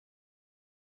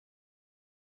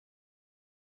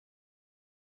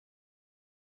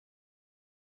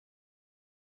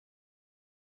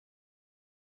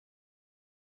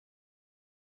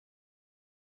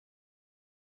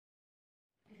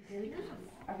Really good.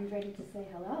 Are we ready to say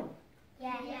hello?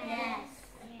 Yes. Yes.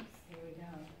 Here we go.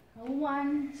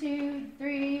 1, 2,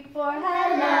 3, 4.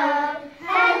 Hello.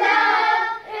 Hello.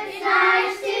 It's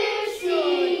nice to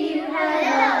see you.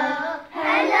 Hello.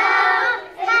 Hello.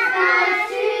 It's nice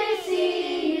to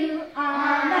see you. I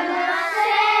must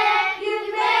say you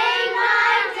made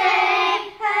my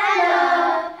day. Hello.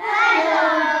 Hello.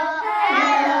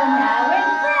 Hello. Now in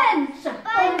French.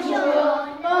 Bonjour.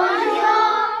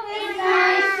 Bonjour. It's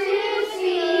nice to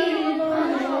see you.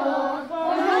 Bonjour.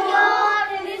 Bonjour.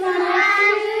 It's nice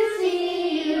to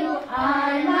see you.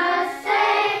 I must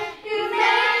say you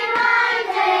made my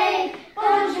day.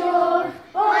 Bonjour.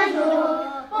 Bonjour.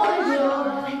 Bonjour.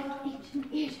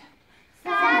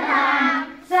 Salam.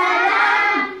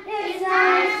 Salam. It's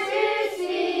nice to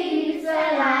see you.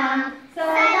 Salam.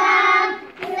 Salam.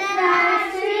 It's nice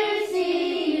to see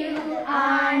you.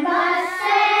 I must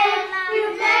say you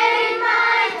made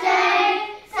my day.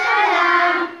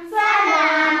 Salam.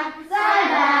 Salam.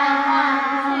 Salam.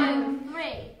 2, 3.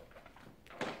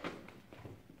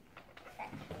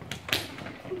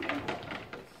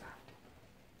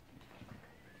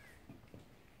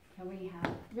 Can we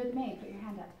have rhythm A, put your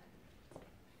hand up.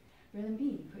 Rhythm B,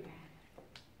 put your hand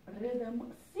up. Rhythm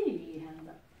C, hands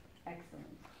up.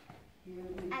 Excellent. Here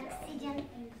we go. Oxygen.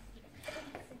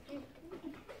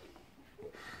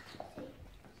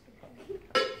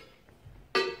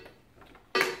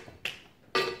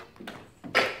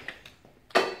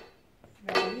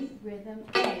 Ready? Rhythm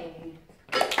A.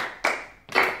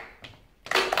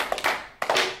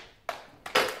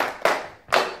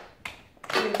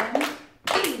 Rhythm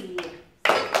B.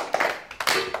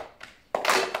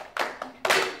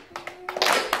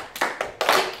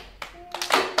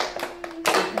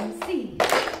 Rhythm C.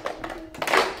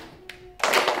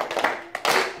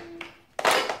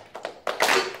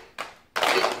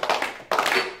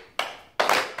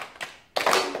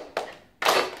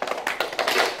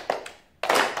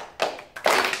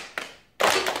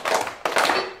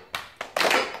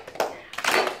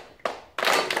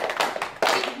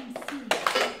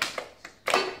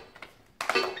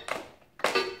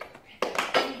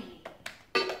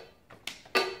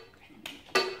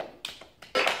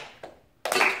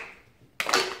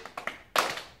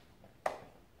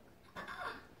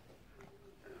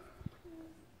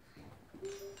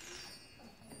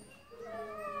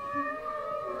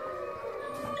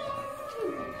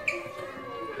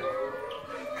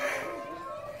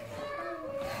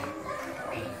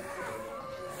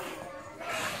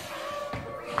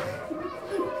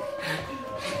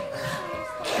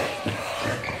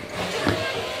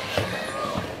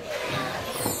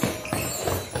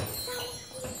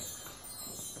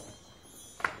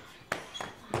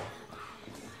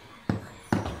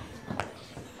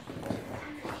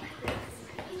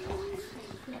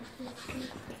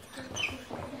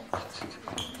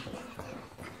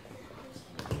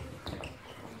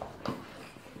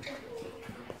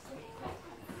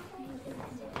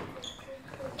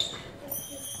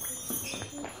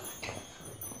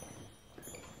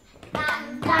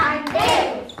 Bang, bang,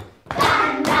 bills.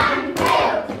 Bang, bang,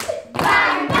 bills.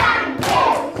 Bang, bang,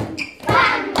 bills.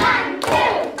 Bang, bang,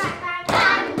 bills.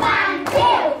 Bang, bang,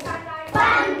 bills.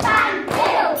 Bang, bang,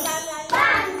 bills.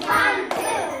 Bang, bang,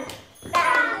 bills. Bang, bang,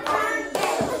 bills. Bang, bang,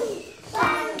 bills.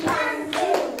 Bang, bang,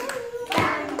 bills.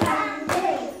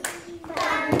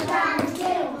 Bang, bang,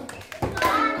 bills.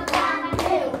 Bang, bang,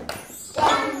 bills.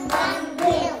 Bang, bang,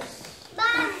 bills.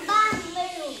 Bang, bang,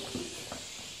 bills.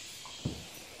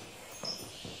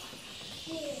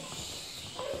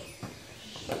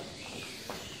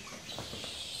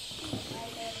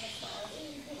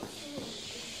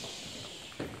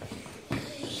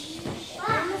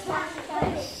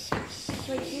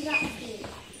 Wait, do that with you.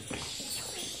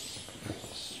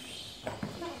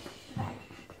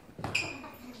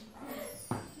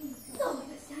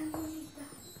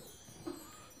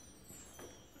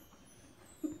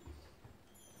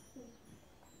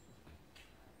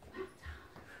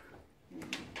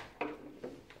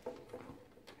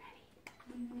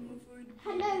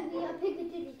 Hello, we are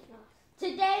Piccadilly class.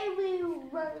 Today we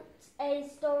wrote a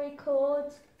story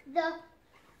called The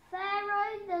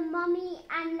Pharaoh, the Mummy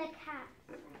and the Cat.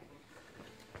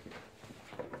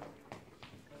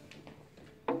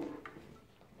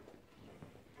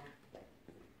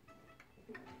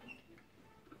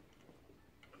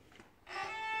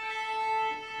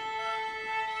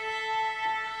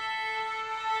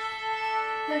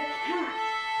 The cat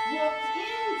walked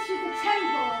into the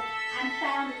temple and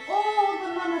found all the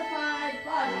mummified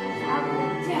bodies of the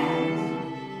dead.